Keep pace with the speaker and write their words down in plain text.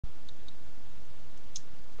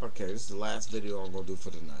Okay, this is the last video I'm going to do for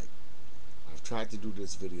tonight. I've tried to do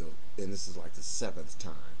this video, and this is like the 7th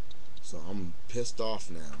time. So I'm pissed off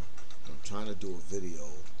now. I'm trying to do a video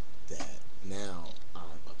that now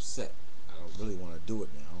I'm upset. I don't really want to do it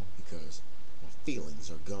now because my feelings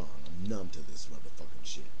are gone. I'm numb to this motherfucking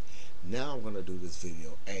shit. Now I'm going to do this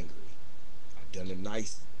video angry. I've done it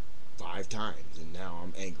nice 5 times, and now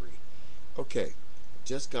I'm angry. Okay,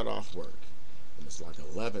 just got off work, and it's like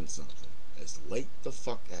 11 something. It's late the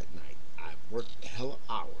fuck at night. I've worked hella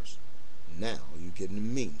hours. Now you're getting a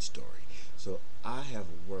mean story. So I have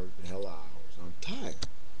worked hella hours. I'm tired.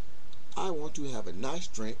 I want to have a nice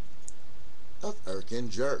drink of Irk and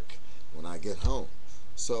Jerk when I get home.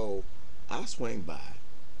 So I swing by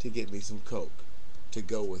to get me some Coke to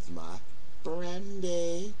go with my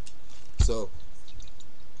brandy. So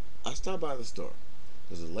I stop by the store.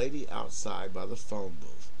 There's a lady outside by the phone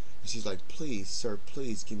booth. And she's like, please, sir,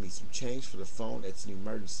 please give me some change for the phone. It's an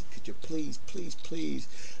emergency. Could you please, please, please?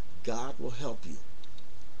 God will help you.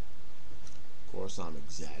 Of course, I'm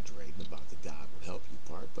exaggerating about the God will help you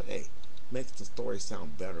part, but hey, makes the story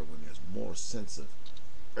sound better when there's more sense of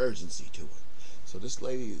urgency to it. So this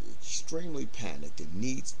lady is extremely panicked and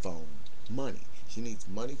needs phone money. She needs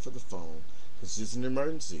money for the phone because it's an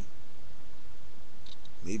emergency.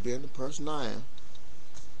 Me being the person I am,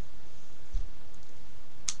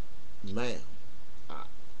 ma'am,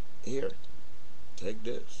 here, take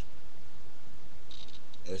this.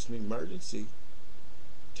 It's an emergency.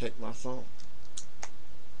 Take my phone.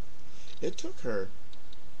 It took her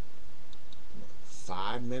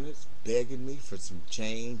 5 minutes begging me for some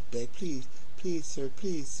change. Beg, please, please, sir,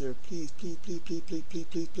 please, please, please, please, please, please, please,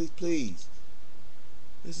 please, please, please.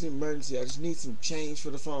 This is an emergency. I just need some change for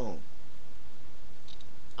the phone.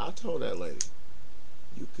 I told that lady,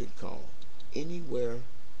 you could call anywhere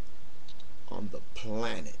on the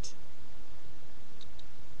planet.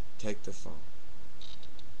 Take the phone.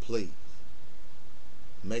 Please.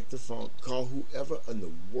 Make the phone. Call whoever in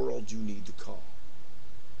the world you need to call.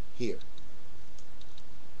 Here.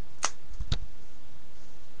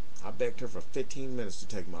 I begged her for 15 minutes to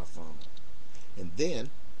take my phone. And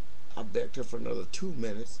then I begged her for another 2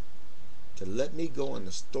 minutes to let me go in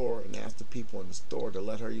the store and ask the people in the store to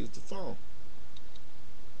let her use the phone.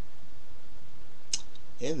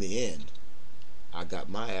 In the end, I got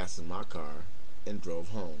my ass in my car and drove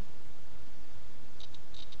home.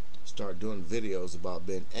 Start doing videos about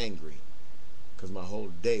being angry because my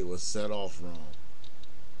whole day was set off wrong.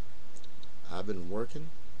 I've been working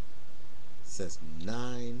since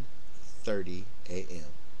 9:30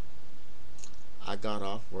 a.m. I got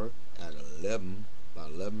off work at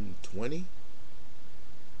about 11:20.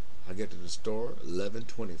 I get to the store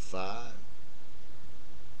 11:25,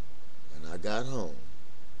 and I got home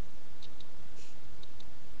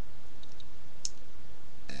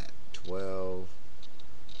at 12:13.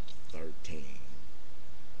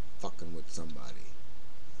 Fucking with somebody,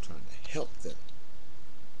 trying to help them.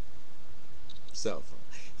 Cell phone.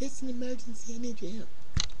 It's an emergency. I need your help.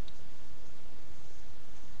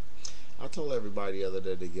 I told everybody the other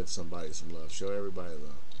day to give somebody some love. Show everybody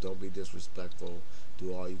love. Don't be disrespectful.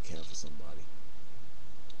 Do all you can for somebody.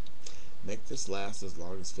 Make this last as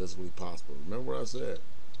long as physically possible. Remember what I said?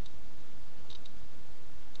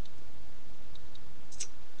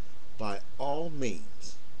 By all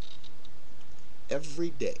means,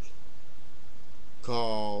 every day,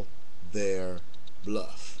 call their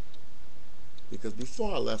bluff. Because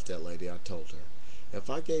before I left that lady, I told her, if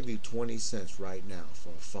I gave you 20 cents right now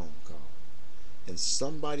for a phone call, and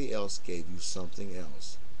somebody else gave you something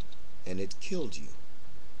else, and it killed you,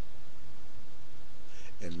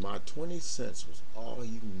 and my 20 cents was all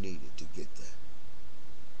you needed to get that,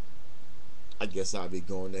 I guess I'd be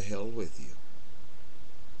going to hell with you.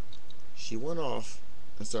 She went off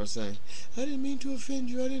and started saying, I didn't mean to offend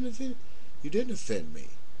you. I didn't offend you. You didn't offend me.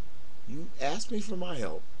 You asked me for my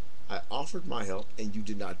help. I offered my help, and you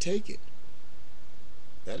did not take it.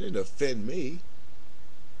 That didn't offend me.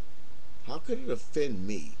 How could it offend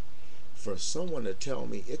me for someone to tell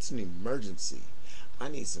me it's an emergency? I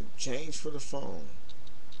need some change for the phone.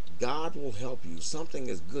 God will help you. Something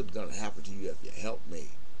is good going to happen to you if you help me.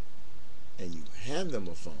 And you hand them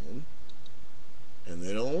a phone, and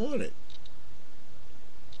they don't want it.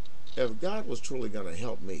 If God was truly going to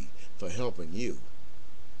help me for helping you,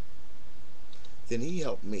 then he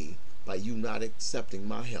helped me by you not accepting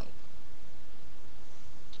my help.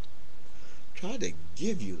 Try to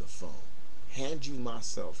give you the phone, hand you my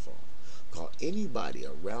cell phone, call anybody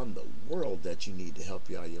around the world that you need to help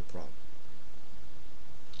you out of your problem.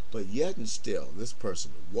 But yet and still, this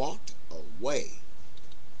person walked away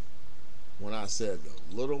when I said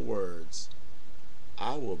the little words,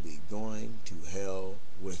 I will be going to hell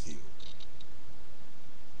with you.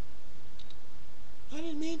 I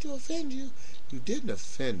didn't mean to offend you. You didn't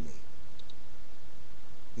offend me.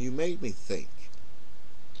 You made me think.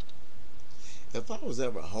 If I was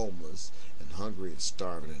ever homeless and hungry and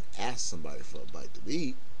starving and asked somebody for a bite to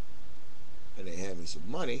eat, and they had me some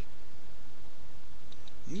money,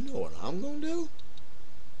 you know what I'm going to do?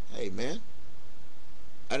 Hey man,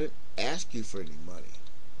 I didn't ask you for any money,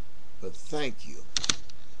 but thank you.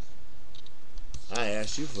 I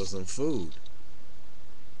asked you for some food.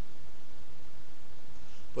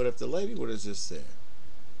 But if the lady would have just said,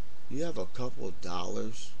 you have a couple of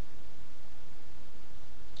dollars?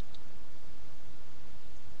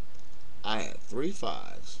 I had 3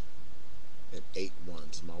 5s and 8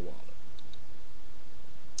 1s in my wallet.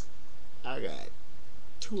 I got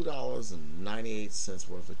 $2.98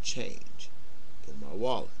 worth of change in my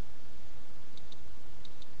wallet.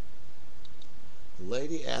 The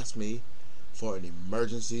lady asked me for an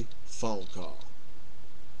emergency phone call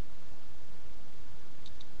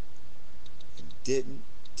and didn't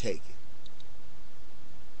take it.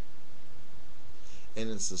 And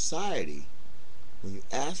in society, when you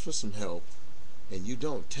ask for some help and you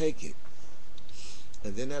don't take it,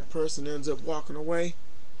 and then that person ends up walking away,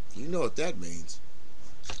 you know what that means.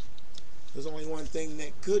 There's only one thing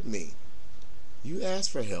that could mean. You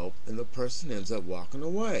ask for help and the person ends up walking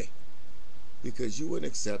away because you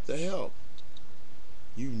wouldn't accept the help.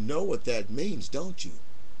 You know what that means, don't you?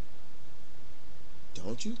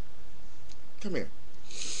 Don't you? Come here.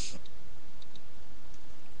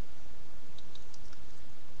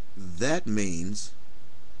 That means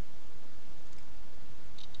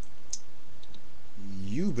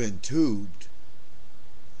you've been tubed